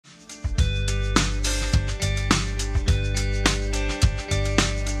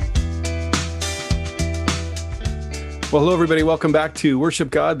Well, hello, everybody. Welcome back to Worship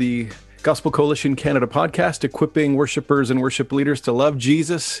God, the Gospel Coalition Canada podcast, equipping worshipers and worship leaders to love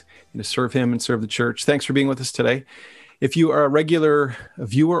Jesus and to serve Him and serve the church. Thanks for being with us today. If you are a regular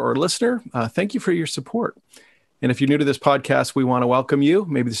viewer or listener, thank you for your support. And if you're new to this podcast, we want to welcome you.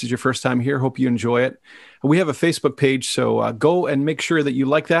 Maybe this is your first time here. Hope you enjoy it. We have a Facebook page, so go and make sure that you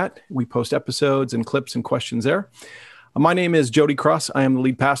like that. We post episodes and clips and questions there. My name is Jody Cross. I am the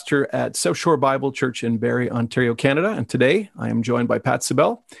lead pastor at South Shore Bible Church in Barrie, Ontario, Canada. And today I am joined by Pat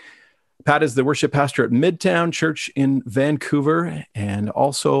Sibel. Pat is the worship pastor at Midtown Church in Vancouver. And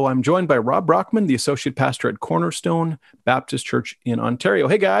also I'm joined by Rob Brockman, the associate pastor at Cornerstone Baptist Church in Ontario.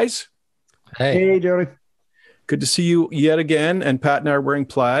 Hey, guys. Hey, Jody. Good to see you yet again. And Pat and I are wearing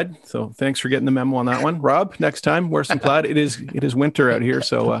plaid. So thanks for getting the memo on that one. Rob, next time, wear some plaid. It is winter out here,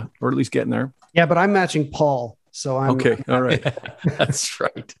 so or at least getting there. Yeah, but I'm matching Paul. So I'm okay. All right. That's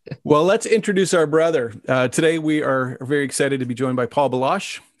right. Well, let's introduce our brother. Today, we are very excited to be joined by Paul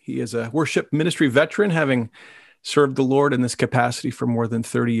Baloche. He is a worship ministry veteran, having served the Lord in this capacity for more than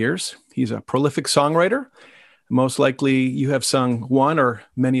 30 years. He's a prolific songwriter. Most likely, you have sung one or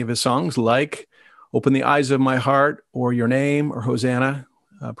many of his songs, like Open the Eyes of My Heart, or Your Name, or Hosanna,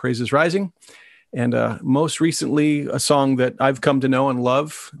 Praise is Rising. And most recently, a song that I've come to know and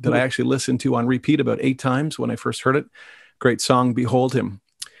love that I actually listened to on repeat about 8 times when I first heard it. Great song, Behold Him.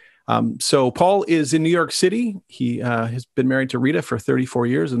 So Paul is in New York City. He has been married to Rita for 34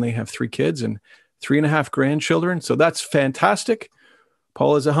 years, and they have 3 kids and 3.5 grandchildren. So that's fantastic.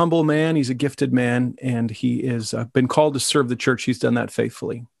 Paul is a humble man. He's a gifted man, and he is been called to serve the church. He's done that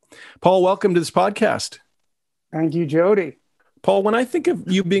faithfully. Paul, welcome to this podcast. Thank you, Jody. Paul, when I think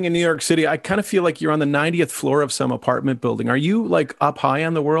of you being in New York City, I kind of feel like you're on the 90th floor of some apartment building. Are you like up high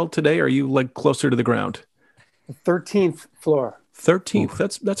on the world today? Or are you like closer to the ground? The 13th floor.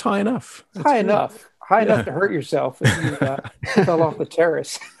 13th. That's high enough. That's high enough. High enough to hurt yourself if you fell off the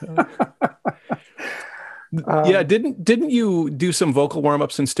terrace. Yeah, didn't you do some vocal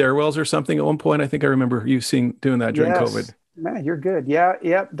warm-ups in stairwells or something at one point? I think I remember you doing that during COVID. Man, you're good.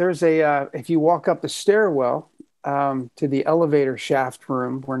 Yeah. There's if you walk up the stairwell to the elevator shaft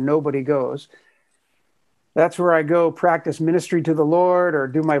room where nobody goes, that's where I go practice ministry to the Lord or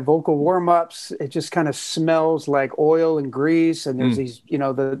do my vocal warm-ups. It just kind of smells like oil and grease, and there's these,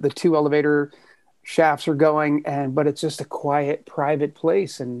 the 2 elevator shafts are going, but it's just a quiet, private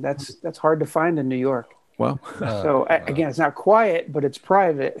place, and that's hard to find in New York. Wow. Again, it's not quiet, but it's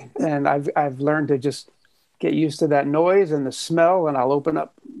private, and I've learned to just get used to that noise and the smell, and I'll open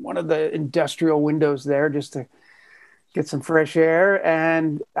up one of the industrial windows there just to get some fresh air.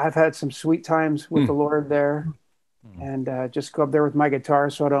 And I've had some sweet times with the Lord there, and just go up there with my guitar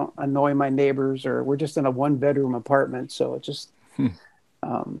so I don't annoy my neighbors, or we're just in a 1-bedroom apartment. So it just,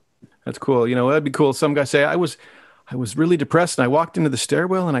 that's cool. That'd be cool. Some guys say I was really depressed and I walked into the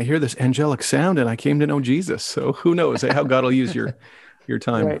stairwell and I hear this angelic sound and I came to know Jesus. So who knows how God will use your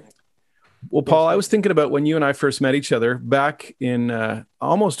time. Right. Well, Paul, I was thinking about when you and I first met each other back in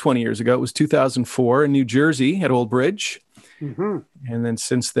almost 20 years ago. It was 2004 in New Jersey at Old Bridge. Mm-hmm. And then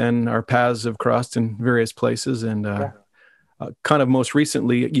since then, our paths have crossed in various places. And kind of most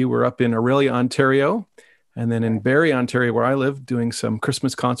recently, you were up in Orillia, Ontario, and then in Barrie, Ontario, where I live, doing some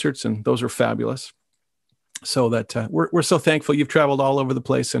Christmas concerts. And those are fabulous. So that we're so thankful you've traveled all over the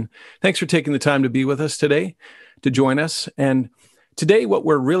place. And thanks for taking the time to be with us today, to join us. And today, what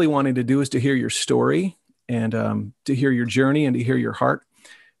we're really wanting to do is to hear your story and to hear your journey and to hear your heart.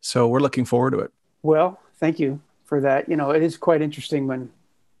 So we're looking forward to it. Well, thank you for that. It is quite interesting when,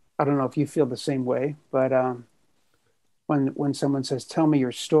 I don't know if you feel the same way, but when someone says, tell me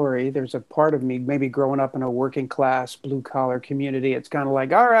your story, there's a part of me, maybe growing up in a working class, blue collar community, it's kind of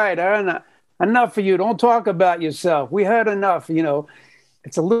like, all right, enough for you. Don't talk about yourself. We had enough.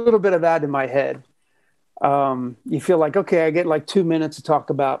 It's a little bit of that in my head. You feel like, okay, I get like 2 minutes to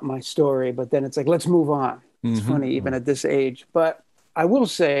talk about my story, but then it's like, let's move on. It's funny, even at this age. But I will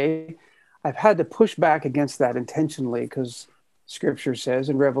say I've had to push back against that intentionally, because Scripture says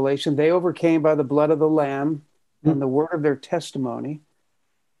in Revelation, they overcame by the blood of the Lamb and the word of their testimony.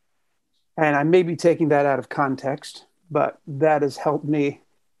 And I may be taking that out of context, but that has helped me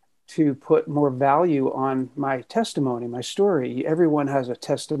to put more value on my testimony, my story. Everyone has a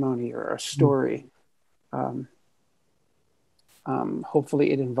testimony or a story.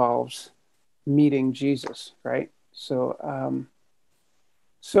 Hopefully it involves meeting Jesus, right? So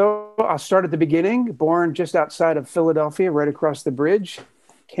I'll start at the beginning. Born just outside of Philadelphia, right across the bridge,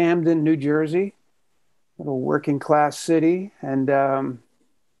 Camden, New Jersey, little working class city. And I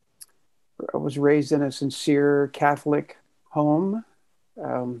was raised in a sincere Catholic home.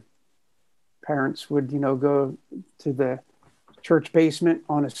 parents would, go to the church basement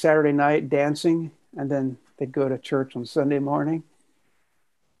on a Saturday night dancing, and then they'd go to church on Sunday morning.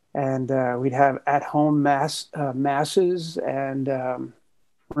 And we'd have at-home masses. And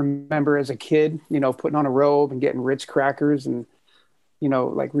remember as a kid, putting on a robe and getting Ritz crackers and,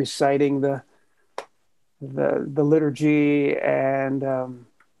 like reciting the liturgy, and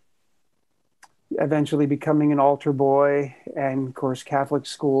eventually becoming an altar boy, and of course Catholic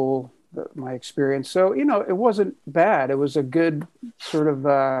school, my experience. So it wasn't bad. It was a good sort of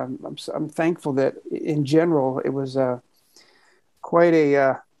I'm thankful that in general it was quite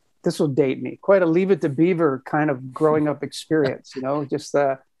a this will date me, quite a Leave It to Beaver kind of growing up experience. Just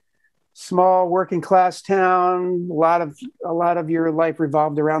a small working class town. A lot of your life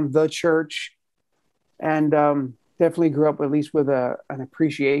revolved around the church. And definitely grew up at least with an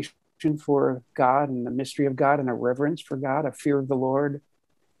appreciation for God and the mystery of God, and a reverence for God, a fear of the Lord,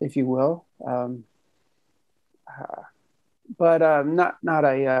 if you will. But not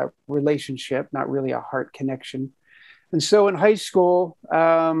a relationship, not really a heart connection. And so in high school,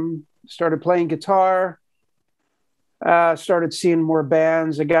 started playing guitar, started seeing more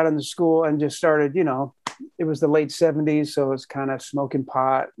bands. I got into school and just started, it was the late 70s. So it was kind of smoking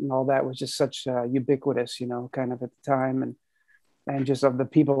pot and all that was just such ubiquitous, kind of at the time. And just of the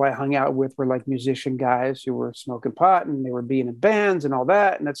people I hung out with were like musician guys who were smoking pot, and they were being in bands and all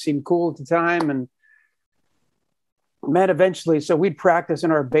that. And that seemed cool at the time. And man, eventually, so we'd practice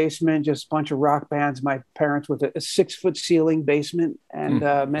in our basement, just a bunch of rock bands. My parents with a 6-foot ceiling basement, and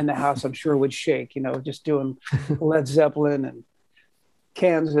in the house, I'm sure would shake, just doing Led Zeppelin and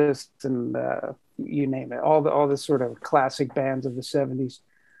Kansas and you name it, all the sort of classic bands of the 70s.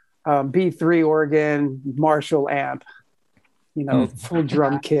 B3 organ, Marshall amp, full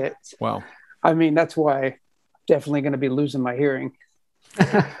drum kit. Wow. I mean, that's why I'm definitely going to be losing my hearing.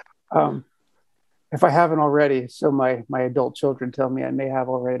 If I haven't already. So my adult children tell me I may have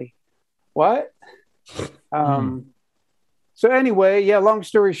already. What? So anyway, yeah, long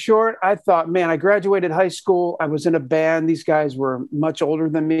story short, I thought, man, I graduated high school. I was in a band. These guys were much older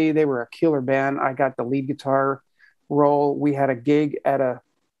than me. They were a killer band. I got the lead guitar role. We had a gig at a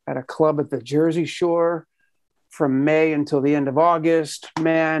club at the Jersey Shore from May until the end of August.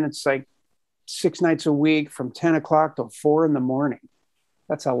 Man, it's like 6 nights a week from 10 o'clock till 4 a.m.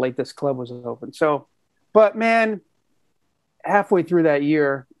 That's how late this club was open. So, but man, halfway through that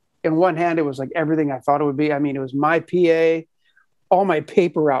year, in one hand, it was like everything I thought it would be. I mean, it was my PA, all my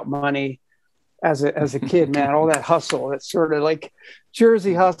paper route money as a kid, man, all that hustle, that sort of like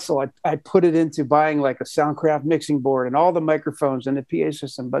Jersey hustle. I put it into buying like a Soundcraft mixing board and all the microphones and the PA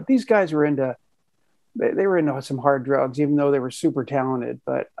system. But these guys were they were into some hard drugs, even though they were super talented.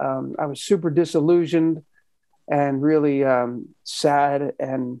 But I was super disillusioned and really sad.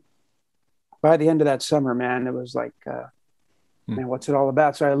 And by the end of that summer, man, it was like, man, what's it all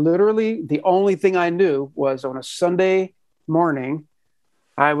about? So I literally, the only thing I knew was on a Sunday morning,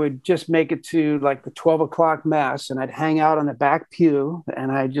 I would just make it to like the 12 o'clock mass, and I'd hang out on the back pew.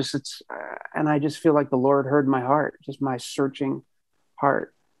 And I just feel like the Lord heard my heart, just my searching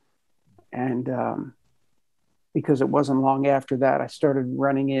heart. And because it wasn't long after that, I started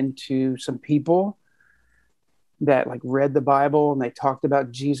running into some people that like read the Bible, and they talked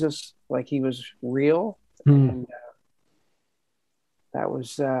about Jesus like he was real. And that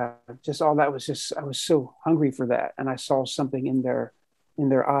was just all that was just, I was so hungry for that. And I saw something in their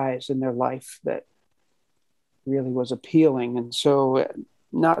eyes, in their life, that really was appealing. And so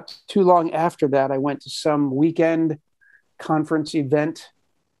not too long after that, I went to some weekend conference event,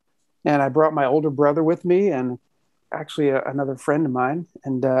 and I brought my older brother with me, and actually another friend of mine,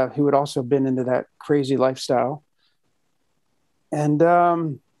 and who had also been into that crazy lifestyle. And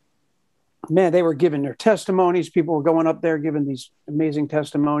man, they were giving their testimonies. People were going up there giving these amazing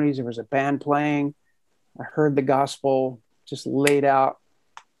testimonies. There was a band playing. I heard the gospel just laid out.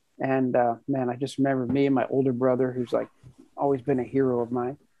 And man, I just remember me and my older brother, who's like always been a hero of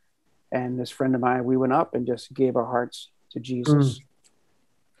mine, and this friend of mine, we went up and just gave our hearts to Jesus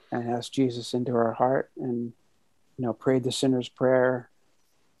and asked Jesus into our heart, and prayed the sinner's prayer.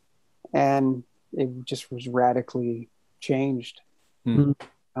 And it just was radically changed. Came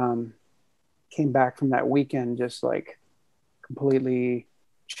back from that weekend just like completely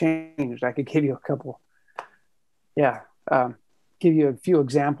changed. I could give you give you a few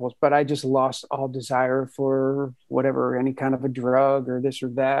examples, but I just lost all desire for whatever, any kind of a drug or this or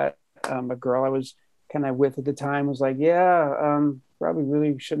that. A girl I was kind of with at the time was like, probably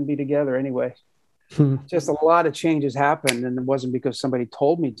really shouldn't be together anyway. Just a lot of changes happened, and it wasn't because somebody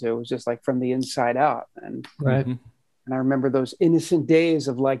told me to. It was just like from the inside out. And right. And I remember those innocent days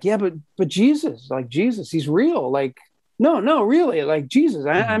of like, yeah, but Jesus, like Jesus, he's real. Like, no, really, like Jesus.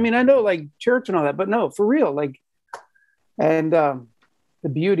 I mean, I know like church and all that, but no, for real. Like, and the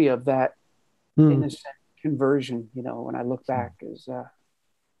beauty of that innocent conversion, you know, when I look back is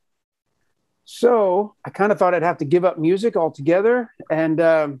so I kind of thought I'd have to give up music altogether.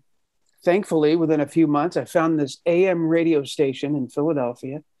 And thankfully, within a few months, I found this AM radio station in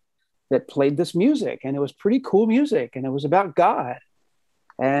Philadelphia that played this music, and it was pretty cool music, and it was about God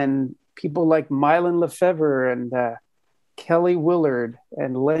and people like Mylon Lefevre and Kelly Willard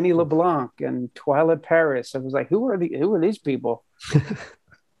and Lenny LeBlanc and Twyla Paris. I was like, who are these people?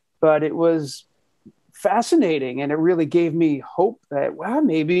 But it was fascinating, and it really gave me hope that, wow,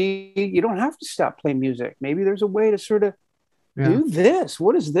 maybe you don't have to stop playing music. Maybe there's a way to sort of do this.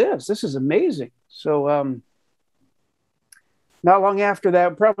 What is this? This is amazing. So not long after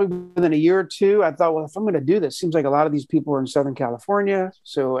that, probably within a year or two, I thought, well, if I'm going to do this, seems like a lot of these people are in Southern California.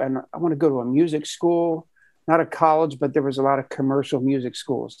 So, and I want to go to a music school, not a college, but there was a lot of commercial music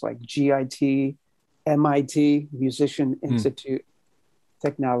schools like GIT, MIT, Musician Institute,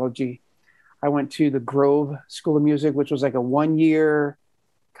 Technology. I went to the Grove School of Music, which was like a 1-year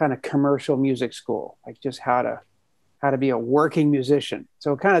kind of commercial music school, like just how to be a working musician.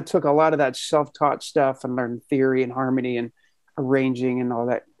 So it kind of took a lot of that self-taught stuff and learned theory and harmony and arranging and all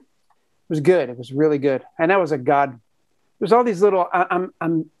that. It was good. It was really good. And that was a God. There's all these little,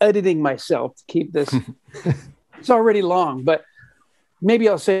 I'm editing myself to keep this. It's already long, but maybe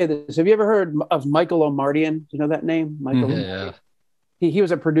I'll say this. Have you ever heard of Michael Omartian? Do you know that name? Michael Omartian. He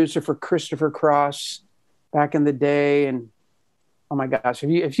was a producer for Christopher Cross back in the day. And oh my gosh,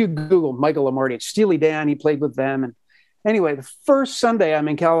 if you Google Michael Omartian, Steely Dan, he played with them. And anyway, the first Sunday I'm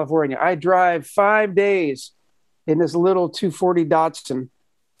in California, I drive 5 days in this little 240 Datsun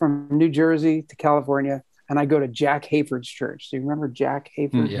from New Jersey to California. And I go to Jack Hayford's church. Do you remember Jack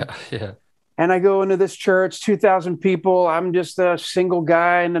Hayford? Yeah. And I go into this church, 2,000 people. I'm just a single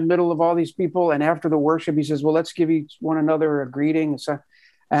guy in the middle of all these people. And after the worship, he says, well, let's give each one another a greeting.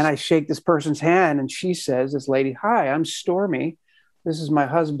 And I shake this person's hand, and she says, this lady, hi, I'm Stormy. This is my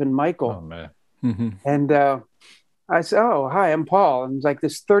husband, Michael. Oh, man. And I said, oh, hi, I'm Paul. And it's like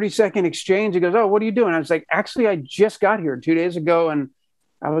this 30-second exchange. He goes, oh, what are you doing? I was like, actually, I just got here 2 days ago, and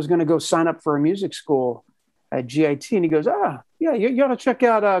I was going to go sign up for a music school at GIT. And he goes, yeah, you ought to check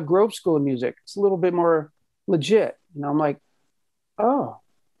out Grove School of Music. It's a little bit more legit. And I'm like, oh,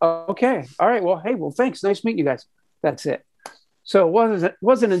 okay. All right. Well, hey, thanks. Nice meeting you guys. That's it. So it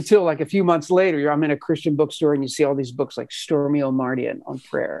wasn't until like a few months later, I'm in a Christian bookstore and you see all these books like Stormy Omartian on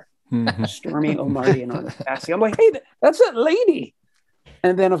prayer, Stormy Omartian on the fasting. I'm like, hey, that's that lady.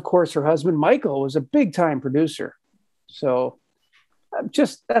 And then, of course, her husband, Michael, was a big time producer. So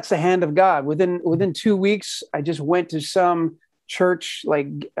that's the hand of God. Within 2 weeks, I just went to some church, like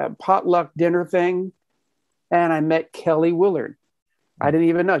potluck dinner thing. And I met Kelly Willard. I didn't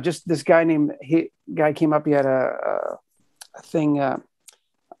even know, just this guy came up. He had a thing,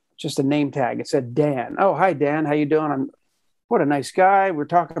 just a name tag. It said Dan. Oh, hi, Dan. How you doing? What a nice guy. We're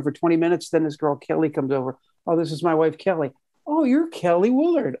talking for 20 minutes. Then this girl, Kelly, comes over. Oh, this is my wife, Kelly. Oh, you're Kelly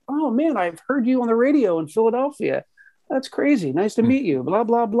Willard. Oh, man, I've heard you on the radio in Philadelphia. That's crazy. Nice to meet you. Blah,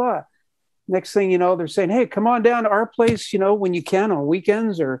 blah, blah. Next thing you know, they're saying, hey, come on down to our place, when you can on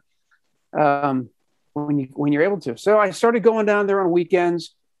weekends or when you're able to. So I started going down there on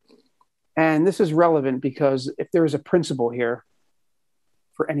weekends. And this is relevant because if there is a principle here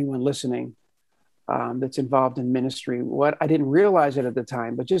for anyone listening that's involved in ministry, what I didn't realize it at the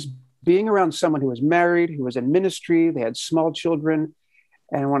time, but just being around someone who was married, who was in ministry, they had small children.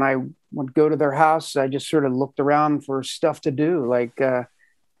 And when I would go to their house, I just sort of looked around for stuff to do. Like,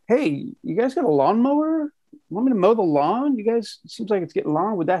 hey, you guys got a lawnmower? Want me to mow the lawn? You guys, it seems like it's getting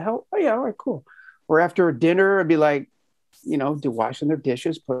long. Would that help? Oh, yeah. All right, cool. Or after dinner, I'd be like, washing their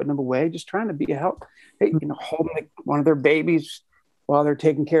dishes, putting them away, just trying to be a help. Hey, holding like one of their babies while they're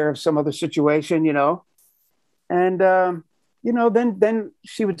taking care of some other situation, And, then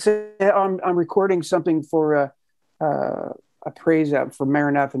she would say, I'm recording something for a praise app for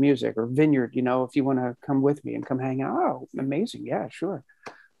Maranatha Music or Vineyard, if you want to come with me and come hang out. Oh, amazing. Yeah, sure.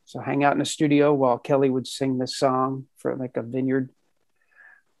 So hang out in the studio while Kelly would sing this song for like a Vineyard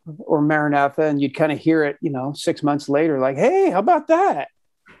or Maranatha, and you'd kind of hear it, 6 months later, like, hey, how about that?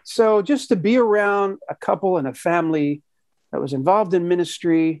 So just to be around a couple and a family that was involved in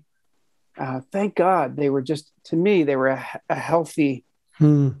ministry, thank God they were to me, they were a healthy,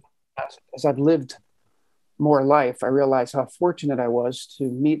 as I've lived more life, I realized how fortunate I was to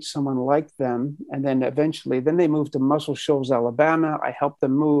meet someone like them. And then eventually, they moved to Muscle Shoals, Alabama. I helped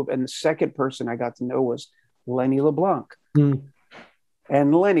them move. And the second person I got to know was Lenny LeBlanc. Mm.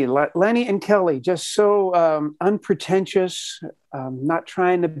 And Lenny and Kelly, just so unpretentious, not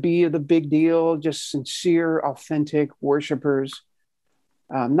trying to be the big deal, just sincere, authentic worshipers.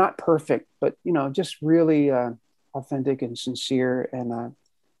 Not perfect, but just really authentic and sincere, and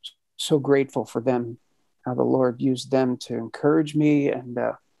so grateful for them, how the Lord used them to encourage me and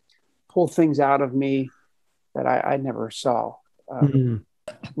pull things out of me that I never saw. Mm.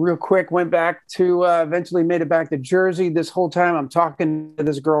 Real quick, went back to eventually made it back to Jersey. This whole time I'm talking to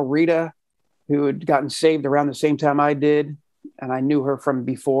this girl, Rita, who had gotten saved around the same time I did. And I knew her from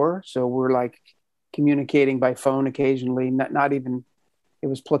before. So we're like communicating by phone occasionally, not even, it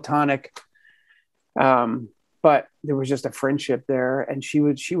was platonic. But there was just a friendship there. And she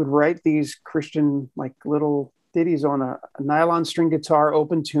would write these Christian, like little ditties on a nylon string guitar,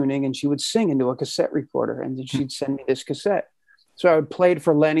 open tuning, and she would sing into a cassette recorder. And then she'd send me this cassette. So I played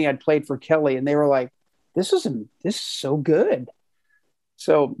for Lenny, I'd played for Kelly, and they were like, this is so good.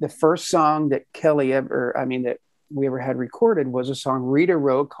 So the first song that that we ever had recorded was a song Rita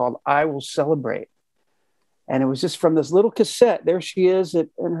wrote called I Will Celebrate. And it was just from this little cassette. There she is in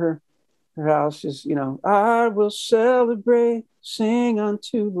her house, just, I will celebrate, sing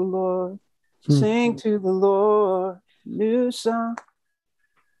unto the Lord, sing to the Lord, new song.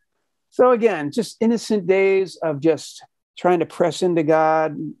 So again, just innocent days of just trying to press into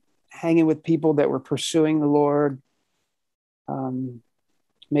God, hanging with people that were pursuing the Lord.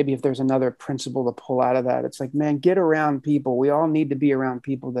 Maybe if there's another principle to pull out of that, it's like, man, get around people. We all need to be around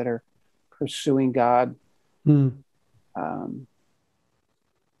people that are pursuing God in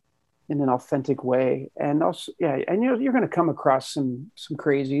an authentic way. And also, and you're going to come across some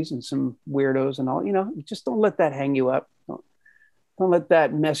crazies and some weirdos and all, just don't let that hang you up. Don't let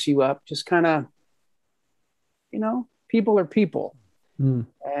that mess you up. Just kind of, people are people.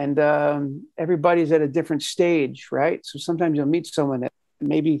 And everybody's at a different stage, right? So sometimes you'll meet someone that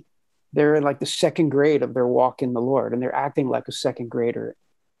maybe they're in like the second grade of their walk in the Lord, and they're acting like a second grader,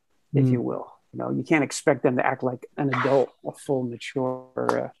 if you will. You can't expect them to act like an adult, a full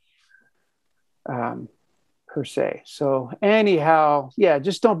mature per se. So anyhow,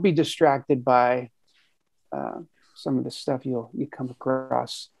 just don't be distracted by some of the stuff you come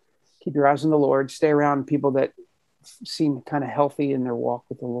across. Keep your eyes on the Lord. Stay around people that seem kind of healthy in their walk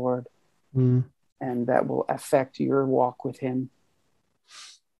with the Lord, and that will affect your walk with Him.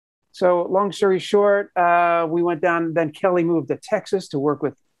 So long story short, we went down, then Kelly moved to Texas to work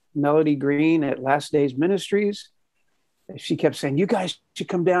with Melody Green at Last Days Ministries. She kept saying, you guys should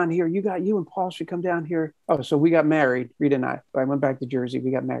come down here. You and Paul should come down here. Oh, so we got married, Rita and I. I went back to Jersey.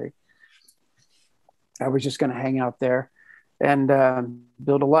 We got married. I was just going to hang out there and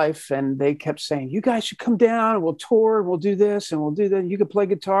build a life. And they kept saying, you guys should come down and we'll tour and we'll do this and we'll do that. You could play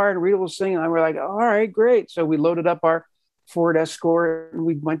guitar and Rita will sing. And we were like, all right, great. So we loaded up our Ford Escort and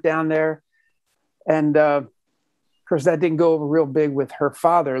we went down there. And of course, that didn't go over real big with her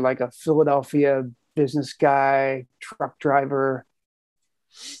father, like a Philadelphia business guy, truck driver.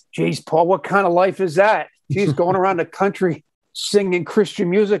 Geez, Paul, what kind of life is that? Geez, going around the country singing Christian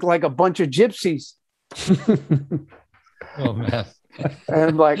music like a bunch of gypsies. Oh, man.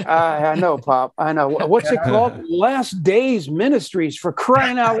 And like, I know, Pop. I know. What's it called? Last Days Ministries, for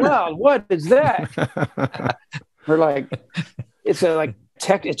crying out loud. What is that? We're like, it's a like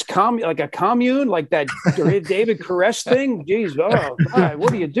it's like a commune, like that David Koresh thing. Jeez, oh God,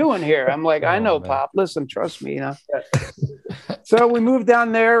 what are you doing here? I'm like, I know, man. Pop. Listen, trust me, So we moved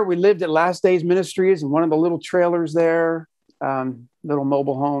down there. We lived at Last Days Ministries in one of the little trailers there, little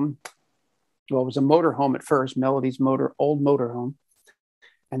mobile home. Well, it was a motor home at first, Melody's old motor home.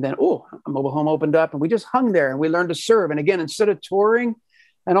 And then, a mobile home opened up and we just hung there and we learned to serve. And again, instead of touring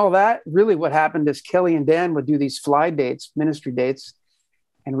and all that, really what happened is Kelly and Dan would do these fly dates, ministry dates.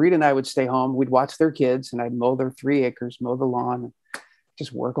 And Rita and I would stay home. We'd watch their kids and I'd mow their 3 acres, mow the lawn, and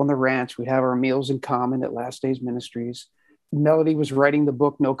just work on the ranch. We'd have our meals in common at Last Days Ministries. Melody was writing the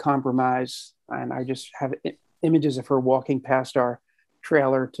book, No Compromise. And I just have images of her walking past our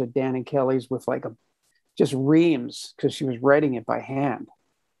trailer to Dan and Kelly's with like just reams, because she was writing it by hand.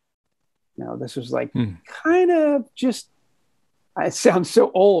 This was like kind of just, it sounds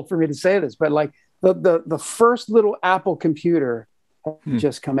so old for me to say this, but like the first little Apple computer had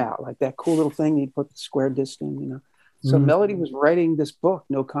just come out, like that cool little thing you put the square disc in, So Melody was writing this book,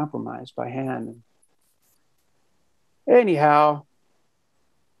 No Compromise, by hand. And anyhow,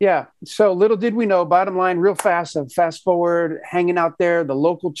 so little did we know, bottom line, real fast forward, hanging out there, the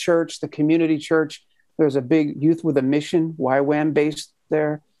local church, the community church. There's a big Youth with a Mission, YWAM based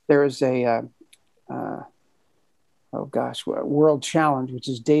there. There is a oh gosh, World Challenge, which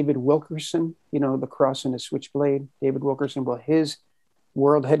is David Wilkerson, you know, the cross and the switchblade, David Wilkerson. Well, his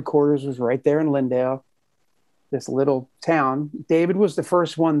world headquarters was right there in Lindale, this little town. David was the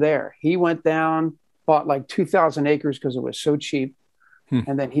first one there. He went down, bought like 2,000 acres because it was so cheap.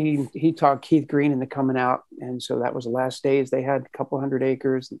 And then he talked Keith Green into coming out. And so that was the last days. They had a couple hundred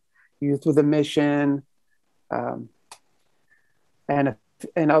acres, Youth with a Mission, and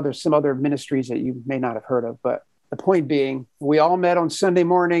some other ministries that you may not have heard of. But the point being, we all met on Sunday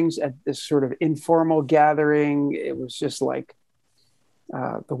mornings at this sort of informal gathering. It was just like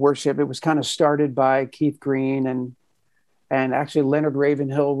the worship. It was kind of started by Keith Green, and actually Leonard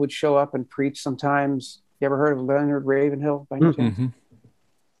Ravenhill would show up and preach sometimes. You ever heard of Leonard Ravenhill by any chance?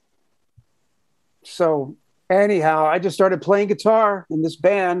 So anyhow, I just started playing guitar in this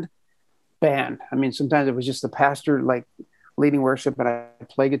band. I mean, sometimes it was just the pastor like leading worship, and I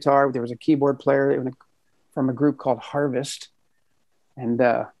play guitar. There was a keyboard player from a group called Harvest, and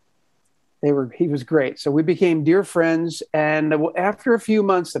he was great. So we became dear friends. And after a few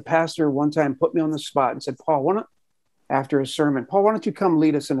months, the pastor one time put me on the spot and said, Paul, after his sermon, Paul, why don't you come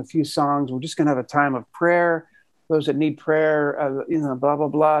lead us in a few songs? We're just going to have a time of prayer. Those that need prayer, blah, blah,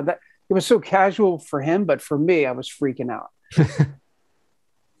 blah. It was so casual for him, but for me, I was freaking out.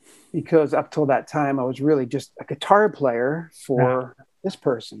 Because up till that time, I was really just a guitar player for this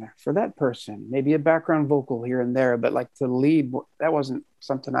person, for that person, maybe a background vocal here and there, but like to lead, that wasn't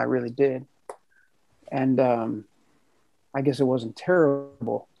something I really did. And I guess it wasn't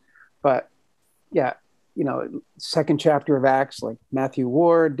terrible, but yeah, you know, second chapter of Acts, like Matthew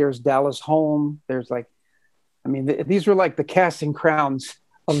Ward, there's Dallas Holm, there's like, I mean, these were like the casting crowns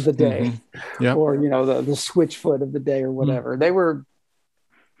of the day, or, you know, the switchfoot of the day or whatever. They were,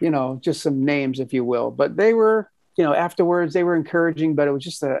 you know, just some names, if you will, but they were, you know, afterwards they were encouraging, but it was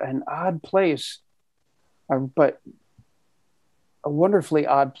just an odd place, but a wonderfully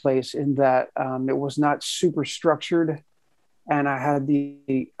odd place in that it was not super structured, and I had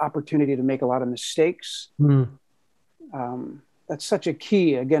the opportunity to make a lot of mistakes. That's such a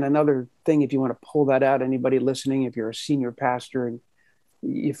key. Again, another thing, if you want to pull that out, anybody listening, if you're a senior pastor and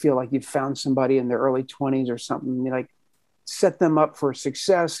you feel like you've found somebody in their early 20s or something, you like set them up for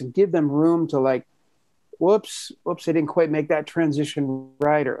success and give them room to like, whoops, I didn't quite make that transition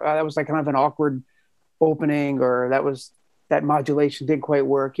right, or that was like kind of an awkward opening, or that modulation didn't quite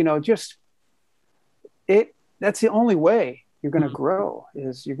work. You know, just that's the only way you're going to grow,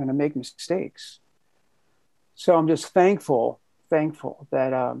 is you're going to make mistakes. So I'm just thankful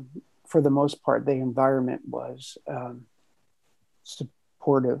that for the most part, the environment was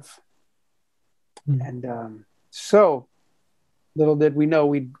supportive. And so little did we know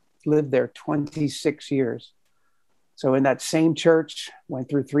we'd lived there 26 years. So in that same church, went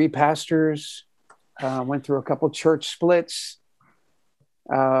through 3 pastors, went through a couple church splits.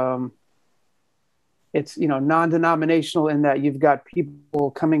 It's, you know, non-denominational in that you've got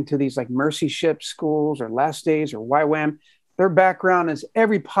people coming to these like mercy ship schools or last days or YWAM. Their background is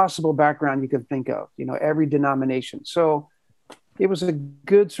every possible background you could think of, you know, every denomination. So it was a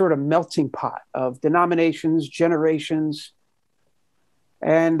good sort of melting pot of denominations, generations.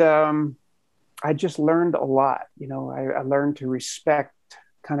 And I just learned a lot. You know, I learned to respect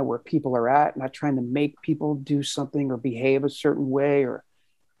kind of where people are at, not trying to make people do something or behave a certain way, or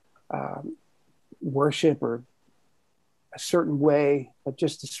worship or a certain way, but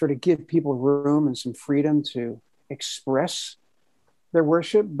just to sort of give people room and some freedom to express their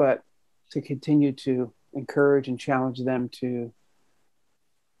worship, but to continue to encourage and challenge them to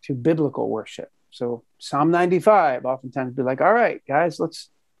biblical worship. So Psalm 95 oftentimes be like, all right, guys,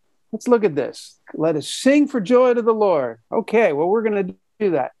 let's look at this. Let us sing for joy to the Lord. Okay, well, we're going to do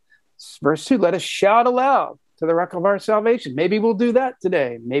that. Verse 2, let us shout aloud to the rock of our salvation. Maybe we'll do that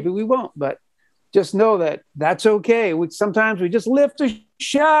today. Maybe we won't, but just know that that's okay. Sometimes we just lift a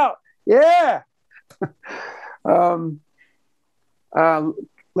shout. Yeah.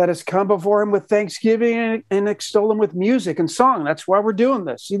 Let us come before him with thanksgiving and extol him with music and song. That's why we're doing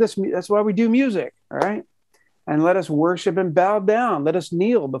this. See this? That's why we do music. All right. And let us worship and bow down. Let us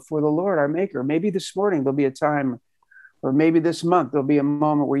kneel before the Lord, our maker. Maybe this morning there'll be a time, or maybe this month there'll be a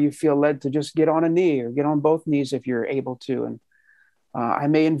moment where you feel led to just get on a knee or get on both knees if you're able to. And I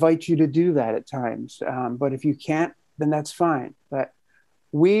may invite you to do that at times. But if you can't, then that's fine. But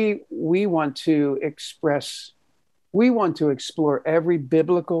we want to explore every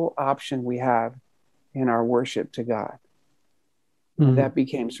biblical option we have in our worship to God. And that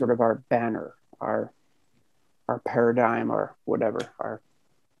became sort of our banner, our paradigm, or whatever,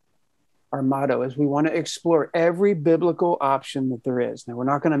 our motto is we want to explore every biblical option that there is. Now, we're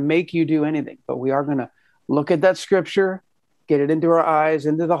not going to make you do anything, but we are going to look at that scripture, get it into our eyes,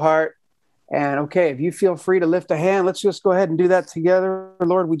 into the heart. And okay, if you feel free to lift a hand, let's just go ahead and do that together.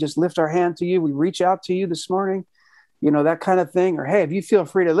 Lord, we just lift our hand to you. We reach out to you this morning, that kind of thing. Or, hey, if you feel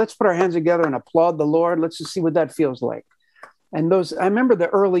free to, let's put our hands together and applaud the Lord. Let's just see what that feels like. And I remember the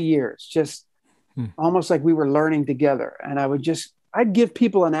early years, just almost like we were learning together. And I'd give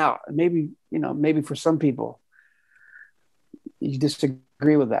people an out. Maybe for some people, you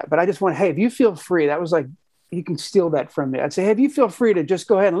disagree with that. But I just want, hey, if you feel free, that was like, you can steal that from me. I'd say, hey, if you feel free to just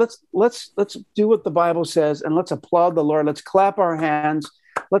go ahead and let's do what the Bible says, and let's applaud the Lord. Let's clap our hands.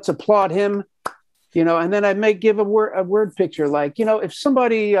 Let's applaud him, and then I may give a word picture. Like, if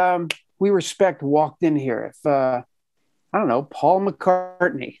somebody we respect walked in here, if, I don't know, Paul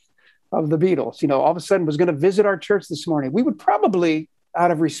McCartney of the Beatles, all of a sudden was going to visit our church this morning, we would probably,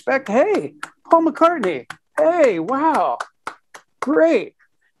 out of respect, hey, Paul McCartney, hey, wow, great.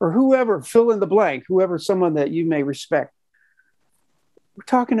 Or whoever, fill in the blank, whoever, someone that you may respect. We're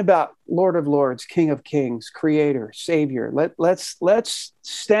talking about Lord of Lords, King of Kings, Creator, Savior. Let's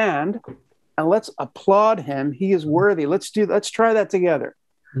stand and let's applaud him. He is worthy. Let's try that together.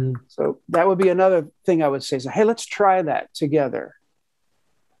 So that would be another thing I would say. So, hey, let's try that together.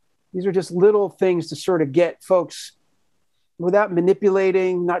 These are just little things to sort of get folks, without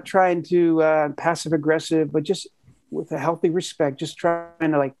manipulating, not trying to passive aggressive, but just with a healthy respect, just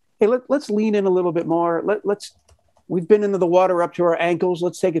trying to, like, hey, let's lean in a little bit more. We've been into the water up to our ankles.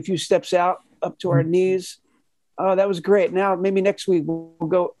 Let's take a few steps out up to our knees. Oh, that was great. Now maybe next week we'll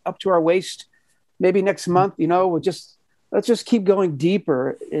go up to our waist. Maybe next month, let's just keep going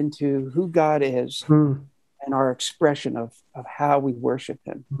deeper into who God is and our expression of how we worship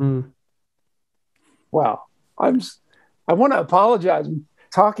him. Wow. I want to apologize. I'm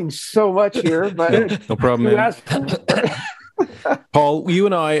talking so much here, but no problem, man. Paul, you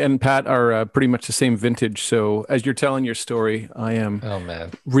and I and Pat are pretty much the same vintage. So as you're telling your story, I am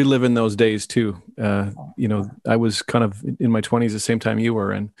reliving those days too. I was kind of in my 20s the same time you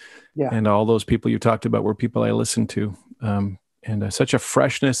were, and all those people you talked about were people I listened to, and such a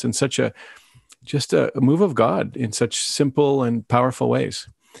freshness and such just a move of God in such simple and powerful ways.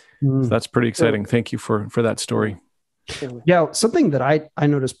 So that's pretty exciting. Thank you for that story. Yeah, something that I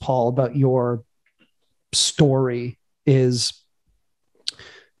noticed, Paul, about your story is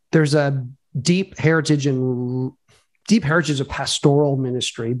there's a deep heritage of pastoral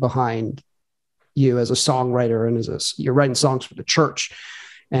ministry behind you as a songwriter, and you're writing songs for the church,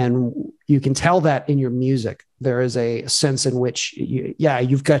 and you can tell that in your music. There is a sense in which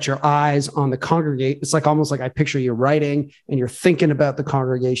you've got your eyes on the congregation. It's like almost like I picture you writing and you're thinking about the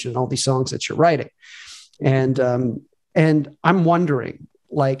congregation and all these songs that you're writing. And I'm wondering,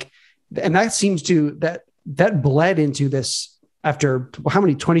 and that seems to that bled into this after how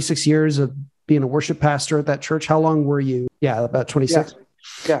many 26 years of being a worship pastor at that church. How long were you? Yeah, about 26.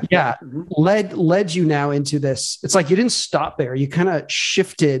 Yeah. Led you now into this. It's like you didn't stop there. You kind of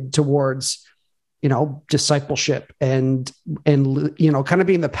shifted towards, discipleship and kind of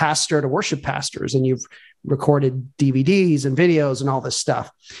being the pastor to worship pastors. And you've recorded DVDs and videos and all this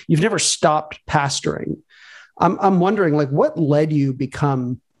stuff. You've never stopped pastoring. I'm wondering, what led you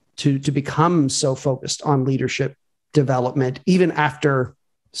to become so focused on leadership development, even after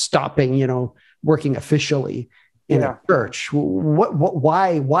stopping, working officially in a church?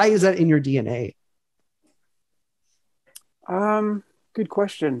 Why is that in your DNA? Good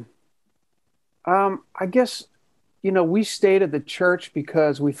question. I guess, we stayed at the church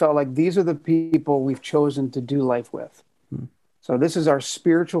because we felt like these are the people we've chosen to do life with. So this is our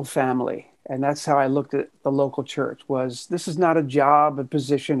spiritual family. And that's how I looked at the local church. This is not a job, a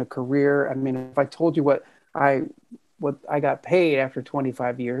position, a career. I mean, if I told you what I got paid after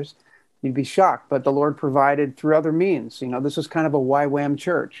 25 years, you'd be shocked. But the Lord provided through other means. This was kind of a YWAM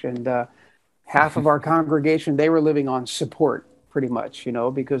church. And half of our congregation, they were living on support pretty much,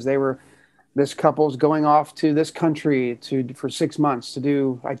 because this couple's going off to this country for 6 months to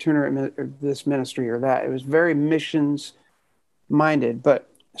do itinerant this ministry or that. It was very missions minded. But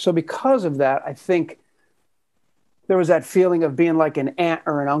so because of that, I think there was that feeling of being like an aunt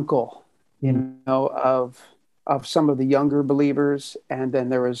or an uncle, of some of the younger believers. And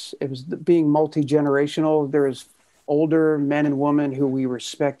then it was being multi-generational. There was older men and women who we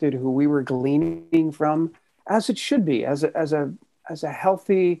respected, who we were gleaning from, as it should be, as a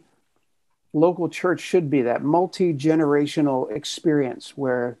healthy local church should be, that multi-generational experience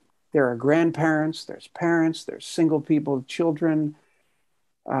where there are grandparents, there's parents, there's single people, children,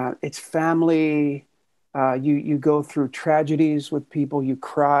 it's family. You go through tragedies with people, you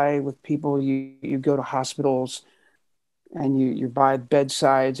cry with people, you go to hospitals. and you're by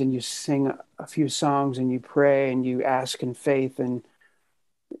bedsides and you sing a few songs and you pray and you ask in faith and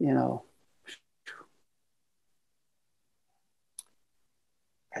you know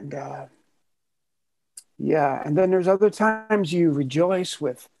and yeah, and then there's other times you rejoice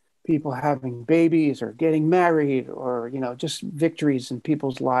with people having babies or getting married or just victories in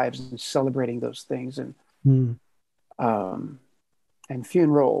people's lives and celebrating those things Mm. um, and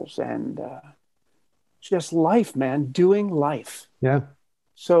funerals and just life, man, doing life. Yeah.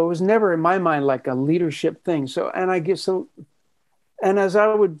 So it was never in my mind like a leadership thing. So and I guess so and as I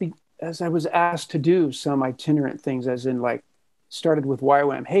was asked to do some itinerant things, as in like started with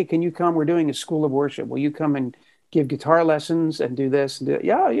YWAM. Hey, can you come? We're doing a school of worship. Will you come and give guitar lessons and do this and do that?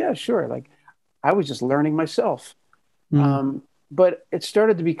 Yeah, yeah, sure. Like I was just learning myself. Mm. But it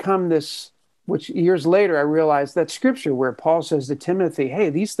started to become this, which years later I realized that scripture where Paul says to Timothy, hey,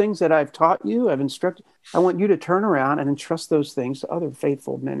 these things that I've taught you, I've instructed, I want you to turn around and entrust those things to other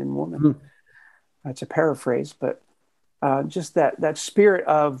faithful men and women. Mm. That's a paraphrase, but just that spirit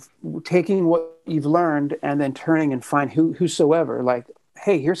of taking what you've learned and then turning and find whosoever, like,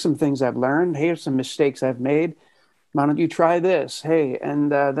 hey, here's some things I've learned. Here's some mistakes I've made. Why don't you try this? Hey,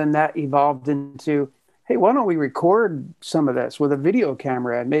 and then that evolved into, hey, why don't we record some of this with a video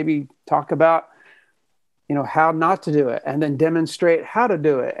camera and maybe talk about, how not to do it and then demonstrate how to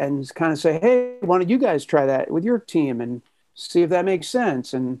do it and kind of say, hey, why don't you guys try that with your team and see if that makes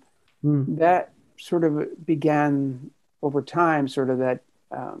sense? And Mm. that sort of began over time, sort of that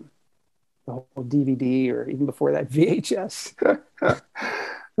the whole DVD or even before that VHS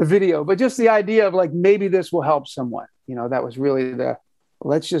the video, but just the idea of like maybe this will help someone. That was really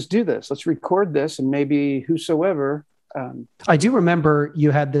let's just do this. Let's record this and maybe whosoever. I do remember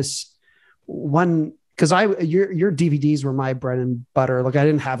you had this one because your DVDs were my bread and butter. Like I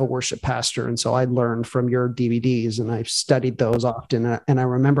didn't have a worship pastor, and so I learned from your DVDs, and I studied those often. And I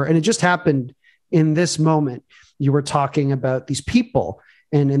remember, and it just happened in this moment. You were talking about these people,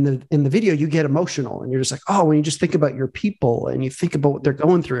 and in the video, you get emotional, and you're just like, oh, when you just think about your people and you think about what they're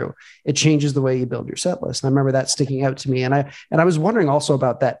going through, it changes the way you build your set list. And I remember that sticking out to me, and I was wondering also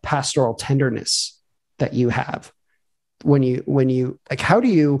about that pastoral tenderness that you have when you like,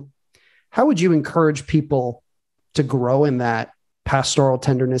 how would you encourage people to grow in that pastoral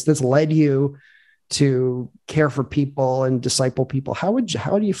tenderness that's led you to care for people and disciple people? How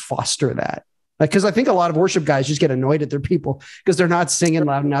do you foster that? Because I think a lot of worship guys just get annoyed at their people because they're not singing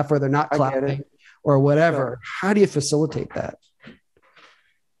loud enough or they're not clapping or whatever. Sure. How do you facilitate that?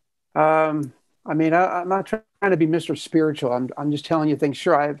 I mean, I'm not trying to be Mr. Spiritual. I'm just telling you things.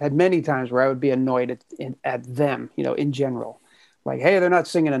 Sure, I've had many times where I would be annoyed at them, in general. Like, hey, they're not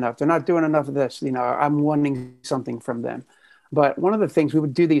singing enough. They're not doing enough of this. I'm wanting something from them. But one of the things we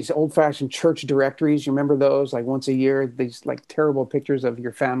would do these old-fashioned church directories. You remember those? Like once a year, these like terrible pictures of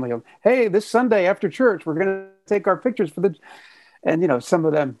your family. Of, hey, this Sunday after church, we're going to take our pictures for the. And some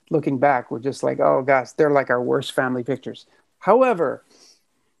of them looking back were just like, oh gosh, they're like our worst family pictures. However,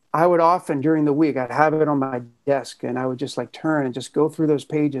 I would often during the week, I'd have it on my desk, and I would just like turn and just go through those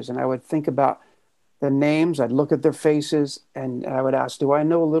pages, and I would think about the names. I'd look at their faces, and I would ask, do I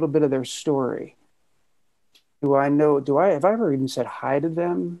know a little bit of their story? Have I ever even said hi to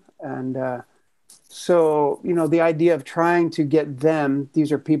them? And so, the idea of trying to get them,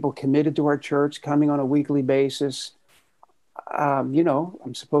 these are people committed to our church, coming on a weekly basis.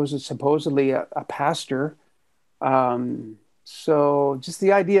 I'm supposedly a pastor. So just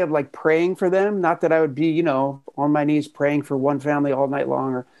the idea of like praying for them, not that I would be, on my knees praying for one family all night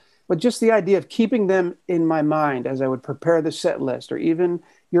long, but just the idea of keeping them in my mind as I would prepare the set list, or even,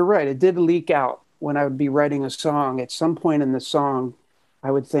 you're right, it did leak out when I would be writing a song. At some point in the song, I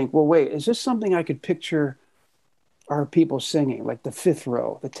would think, well, wait, is this something I could picture our people singing, like the fifth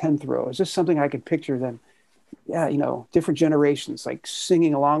row, the 10th row? Is this something I could picture them, yeah, different generations, like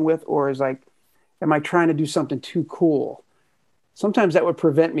singing along with, or am I trying to do something too cool? Sometimes that would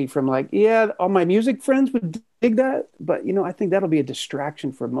prevent me from like, yeah, all my music friends would dig that, but I think that'll be a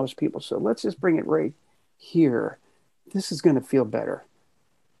distraction for most people. So let's just bring it right here. This is going to feel better.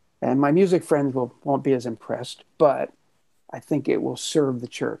 And my music friends won't be as impressed, but I think it will serve the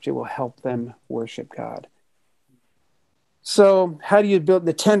church. It will help them worship God. So how do you build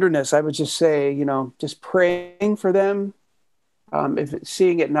the tenderness? I would just say, just praying for them.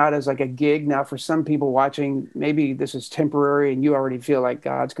 Seeing it not as like a gig. Now, for some people watching, maybe this is temporary and you already feel like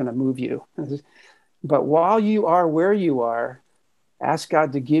God's going to move you. But while you are where you are, ask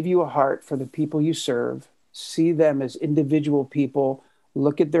God to give you a heart for the people you serve. See them as individual people.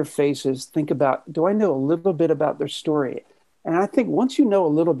 Look at their faces. Think about, do I know a little bit about their story? And I think once you know a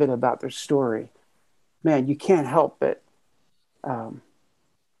little bit about their story, man, you can't help but um,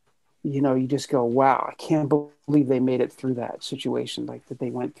 you just go, wow, I can't believe they made it through that situation like that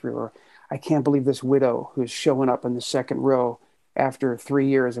they went through. Or I can't believe this widow who's showing up in the second row after 3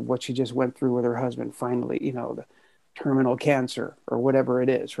 years of what she just went through with her husband, finally, the terminal cancer or whatever it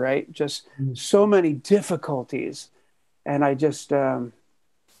is, right? Just so many difficulties. And I just, that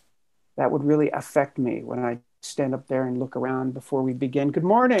would really affect me when I stand up there and look around before we begin. Good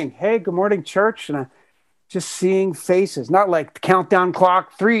morning. Hey, good morning, church. And just seeing faces, not like the countdown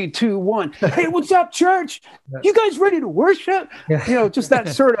clock, 3, 2, 1. Hey, what's up, church? You guys ready to worship? Just that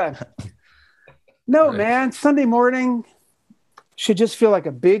sort of, no, right. Man, Sunday morning should just feel like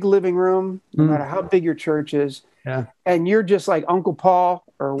a big living room, no matter how big your church is. Yeah. And you're just like Uncle Paul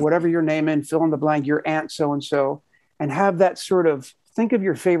or whatever your name is, fill in the blank, your aunt so-and-so, and have that sort of, think of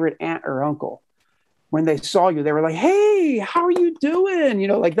your favorite aunt or uncle. When they saw you, they were like, hey, how are you doing?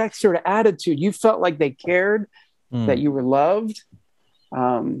 Like that sort of attitude. You felt like they cared, that you were loved.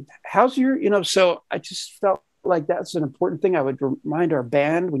 How's your, so I just felt like that's an important thing. I would remind our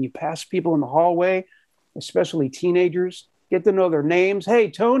band when you pass people in the hallway, especially teenagers, get to know their names.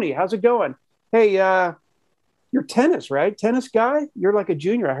 Hey, Tony, how's it going? Hey, you're tennis, right? Tennis guy? You're like a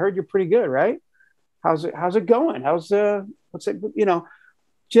junior. I heard you're pretty good, right? How's it going? What's it,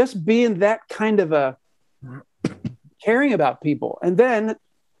 just being that kind of a caring about people. And then,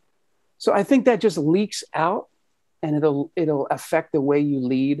 so I think that just leaks out and it'll affect the way you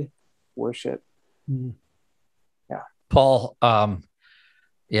lead worship. Yeah. Paul,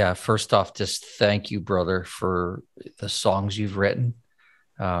 first off, just thank you, brother, for the songs you've written.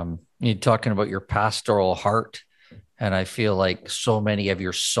 You're talking about your pastoral heart. And I feel like so many of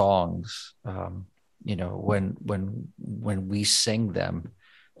your songs, when we sing them,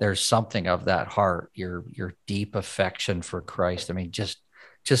 there's something of that heart, your deep affection for Christ. I mean, just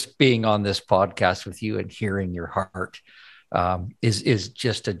being on this podcast with you and hearing your heart is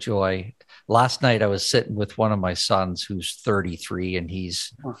just a joy. Last night I was sitting with one of my sons who's 33, and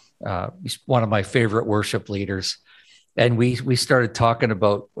he's one of my favorite worship leaders. And we started talking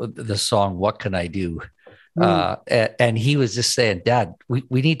about the song, What Can I Do? And he was just saying, Dad,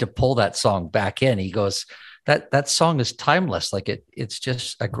 we need to pull that song back in. He goes, that song is timeless. Like it's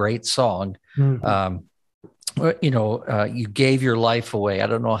just a great song. You gave your life away. I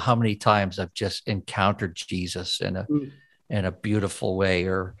don't know how many times I've just encountered Jesus in a beautiful way,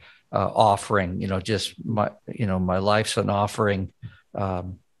 or offering, just my life's an offering.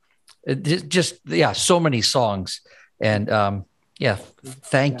 So many songs. And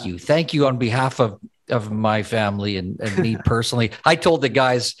thank you on behalf of my family and me personally. I told the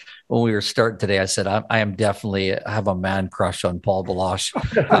guys when we were starting today, I said, I am definitely have a man crush on Paul Baloche.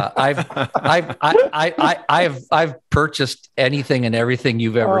 I've purchased anything and everything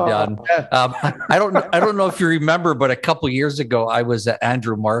you've ever done. I don't know if you remember, but a couple of years ago, I was at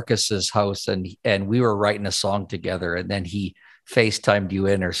Andrew Marcus's house and we were writing a song together, and then he FaceTimed you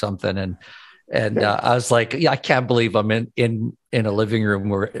in or something. And I was like, I can't believe I'm in a living room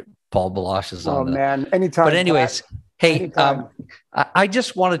where Paul Baloche is on. Oh man, anytime. But anyways, I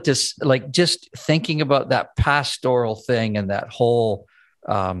just wanted to just thinking about that pastoral thing and that whole,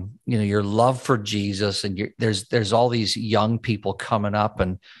 your love for Jesus, and there's all these young people coming up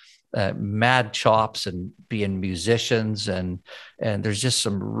and mad chops and being musicians, and there's just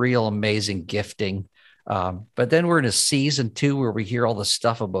some real amazing gifting. But then we're in a season 2 where we hear all the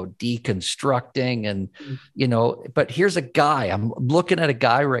stuff about deconstructing and, but here's a guy, I'm looking at a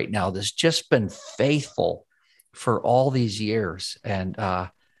guy right now that's just been faithful for all these years. And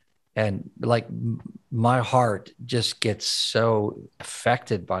like my heart just gets so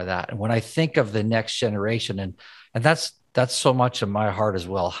affected by that. And when I think of the next generation, and that's so much of my heart as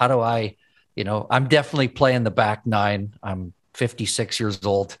well. How do I, I'm definitely playing the back nine. I'm 56 years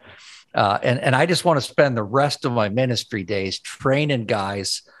old. And I just want to spend the rest of my ministry days training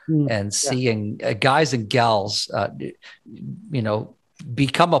guys and seeing guys and gals,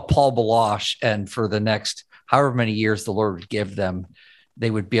 become a Paul Baloche. And for the next however many years the Lord would give them, they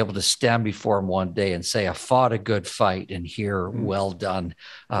would be able to stand before him one day and say, I fought a good fight, and hear, well done.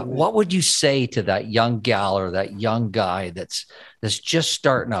 What would you say to that young gal or that young guy that's just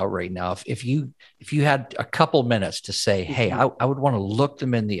starting out right now? If you had a couple minutes to say, hey, I would want to look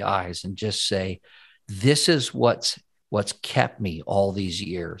them in the eyes and just say, this is what's kept me all these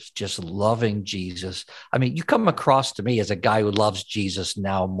years, just loving Jesus. I mean, you come across to me as a guy who loves Jesus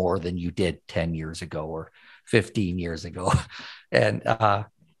now more than you did 10 years ago or 15 years ago. And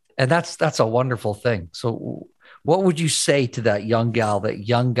that's a wonderful thing. So what would you say to that young gal, that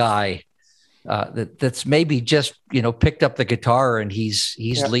young guy that's maybe just, picked up the guitar and he's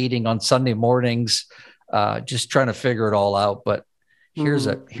leading on Sunday mornings, just trying to figure it all out. But here's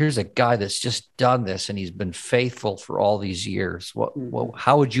Mm-hmm. a guy that's just done this, and he's been faithful for all these years. Mm-hmm.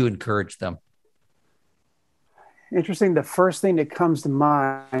 How would you encourage them? Interesting. The first thing that comes to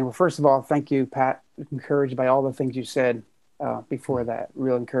mind. Well, first of all, thank you, Pat. Encouraged by all the things you said before that.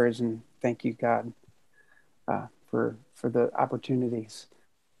 Real encouraged, and thank you, God, for the opportunities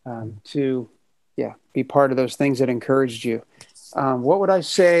to be part of those things that encouraged you. What would I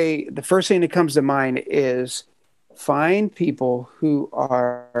say? The first thing that comes to mind is find people who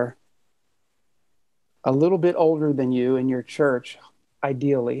are a little bit older than you in your church,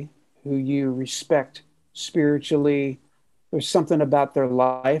 ideally, who you respect spiritually. There's something about their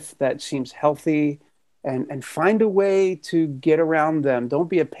life that seems healthy, and find a way to get around them. Don't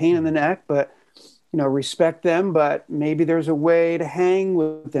be a pain in the neck, but respect them, but maybe there's a way to hang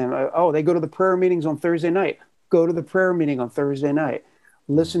with them. Oh, they go to the prayer meetings on Thursday night. Go to the prayer meeting on Thursday night.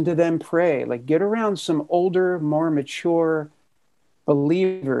 Listen to them pray. Like, get around some older, more mature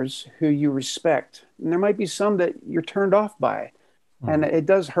believers who you respect. And there might be some that you're turned off by. And it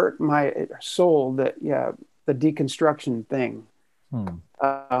does hurt my soul that, the deconstruction thing.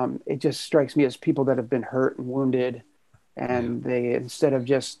 It just strikes me as people that have been hurt and wounded. And they, instead of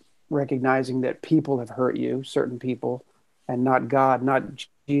just recognizing that people have hurt you, certain people, and not God, not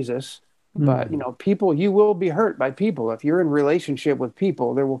Jesus, but people, you will be hurt by people. If you're in relationship with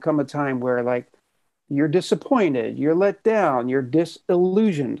people, there will come a time where, like, you're disappointed, you're let down, you're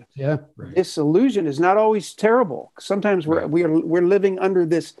disillusioned. Yeah, right. Disillusion is not always terrible. Sometimes we're living under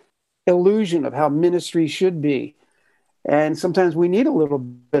this illusion of how ministry should be, and sometimes we need a little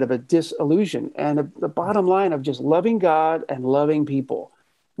bit of a disillusion. And the bottom line of just loving God and loving people.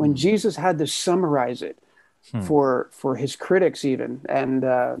 When Jesus had to summarize it for his critics, even, and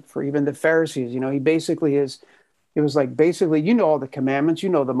for even the Pharisees, he basically it was like, basically, all the commandments,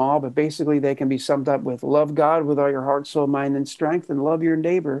 them all, but basically they can be summed up with love God with all your heart, soul, mind, and strength, and love your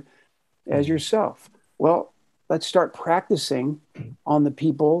neighbor as yourself. Well, let's start practicing on the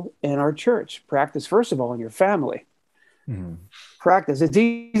people in our church. Practice, first of all, in your family. Practice. It's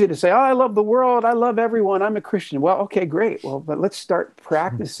easy to say, oh, I love the world, I love everyone, I'm a Christian. Well, okay, great. Well, but let's start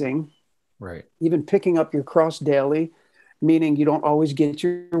practicing, right? Even picking up your cross daily, meaning you don't always get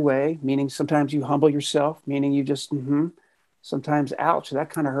your way, meaning sometimes you humble yourself, meaning you just, sometimes, ouch, that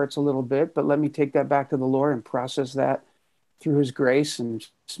kind of hurts a little bit, but let me take that back to the Lord and process that through his grace and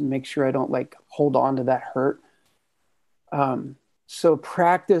make sure I don't hold on to that hurt. So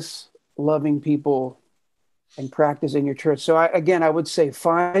practice loving people and practice in your church. So I would say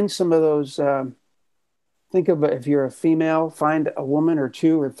find some of those, think of it, if you're a female, find a woman or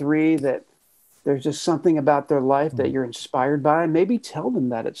two or three that there's just something about their life that you're inspired by. And maybe tell them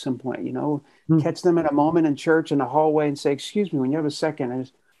that at some point, catch them in a moment in church in the hallway and say, excuse me, when you have a second, I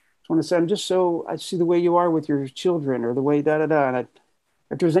just want to say, I see the way you are with your children, or the way da-da-da. And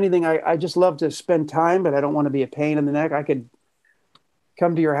if there's anything, I just love to spend time, but I don't want to be a pain in the neck. I could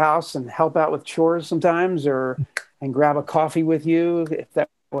come to your house and help out with chores sometimes, and grab a coffee with you if that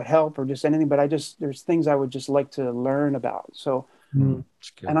would help, or just anything. But there's things I would just like to learn about. So, and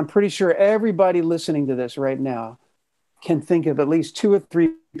I'm pretty sure everybody listening to this right now can think of at least two or three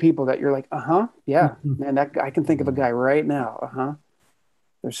people that you're like, man, that I can think of a guy right now.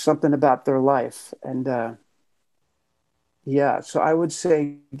 There's something about their life. And so I would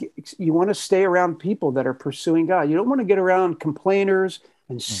say you want to stay around people that are pursuing God. You don't want to get around complainers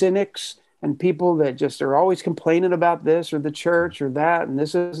and cynics and people that just are always complaining about this or the church or that, and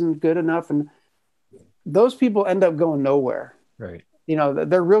this isn't good enough. And those people end up going nowhere. Right.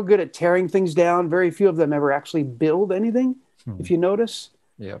 They're real good at tearing things down. Very few of them ever actually build anything, if you notice.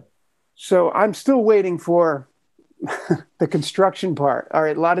 Yeah. So I'm still waiting for the construction part. All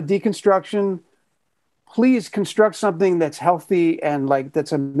right, a lot of deconstruction. Please construct something that's healthy and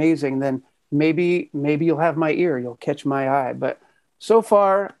that's amazing. Then maybe you'll have my ear. You'll catch my eye. But so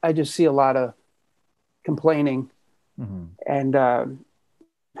far, I just see a lot of complaining and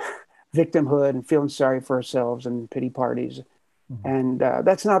victimhood and feeling sorry for ourselves and pity parties. And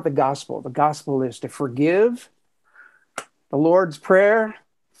that's not the gospel. The gospel is to forgive. The Lord's Prayer,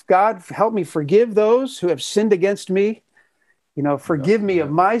 God, help me forgive those who have sinned against me. Forgive me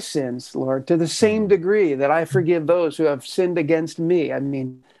of my sins, Lord, to the same degree that I forgive those who have sinned against me. I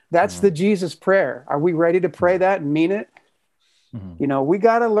mean, that's the Jesus prayer. Are we ready to pray that and mean it? We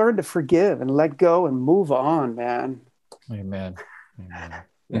got to learn to forgive and let go and move on, man. Amen.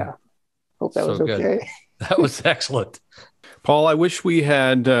 Yeah. Hope that was okay. Good. That was excellent. Paul, I wish we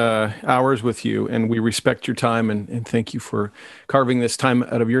had hours with you, and we respect your time, and thank you for carving this time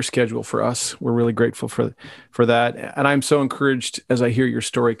out of your schedule for us. We're really grateful for that. And I'm so encouraged as I hear your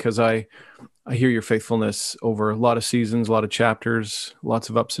story, because I I hear your faithfulness over a lot of seasons, a lot of chapters, lots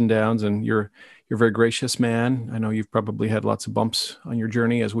of ups and downs, and you're a very gracious man. I know you've probably had lots of bumps on your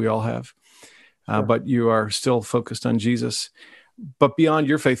journey, as we all have, Sure. but you are still focused on Jesus. But beyond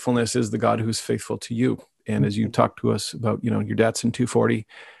your faithfulness is the God who's faithful to you. And as you talk to us about, your Datsun 240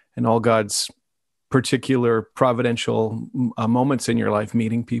 and all God's particular providential moments in your life,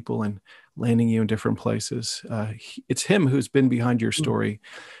 meeting people and landing you in different places. It's him who's been behind your story.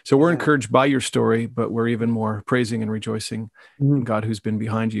 So we're encouraged by your story, but we're even more praising and rejoicing in God who's been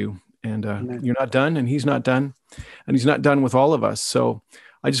behind you. And you're not done, and he's not done, and he's not done with all of us. So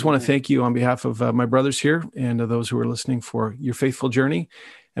I just want to thank you on behalf of my brothers here and those who are listening for your faithful journey.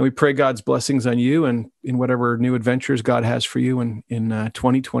 And we pray God's blessings on you and in whatever new adventures God has for you in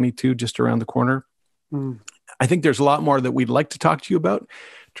 2022, just around the corner. I think there's a lot more that we'd like to talk to you about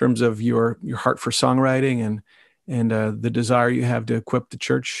in terms of your heart for songwriting and the desire you have to equip the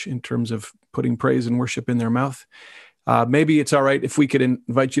church in terms of putting praise and worship in their mouth. Maybe it's all right if we could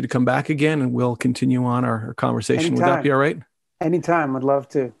invite you to come back again and we'll continue on our conversation. Anytime. Would that be all right? Anytime. I'd love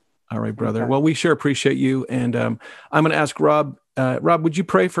to. All right, brother. Anytime. Well, we sure appreciate you. And I'm going to ask Rob. Rob, would you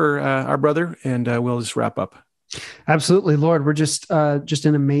pray for our brother? And we'll just wrap up. Absolutely, Lord. We're just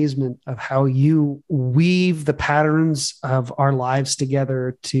in amazement of how you weave the patterns of our lives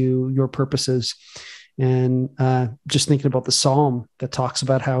together to your purposes. And just thinking about the Psalm that talks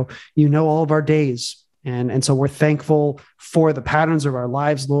about how you know all of our days. And so we're thankful for the patterns of our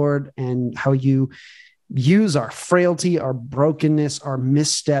lives, Lord, and how you use our frailty, our brokenness, our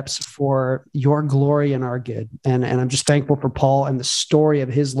missteps for your glory and our good. And I'm just thankful for Paul, and the story of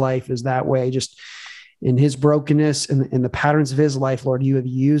his life is that way. Just in his brokenness and in the patterns of his life, Lord, you have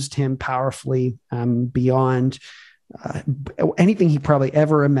used him powerfully beyond anything he probably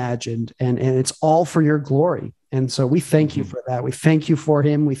ever imagined. And it's all for your glory. And so we thank you for that. We thank you for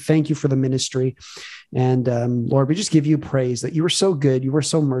him. We thank you for the ministry. And Lord, we just give you praise that you were so good. You were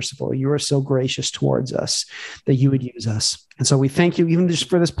so merciful. You were so gracious towards us that you would use us. And so we thank you even just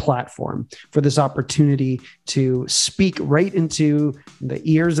for this platform, for this opportunity to speak right into the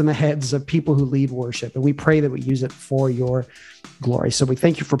ears and the heads of people who lead worship. And we pray that we use it for your glory. So we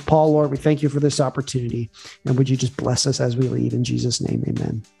thank you for Paul, Lord. We thank you for this opportunity. And would you just bless us as we leave? In Jesus' name,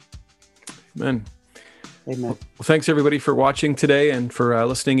 amen. Amen. Amen. Well, thanks everybody for watching today and for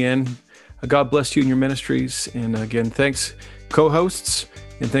listening in. God bless you in your ministries. And again, thanks co-hosts,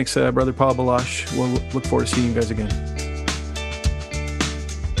 and thanks Brother Paul Baloche. We'll look forward to seeing you guys again.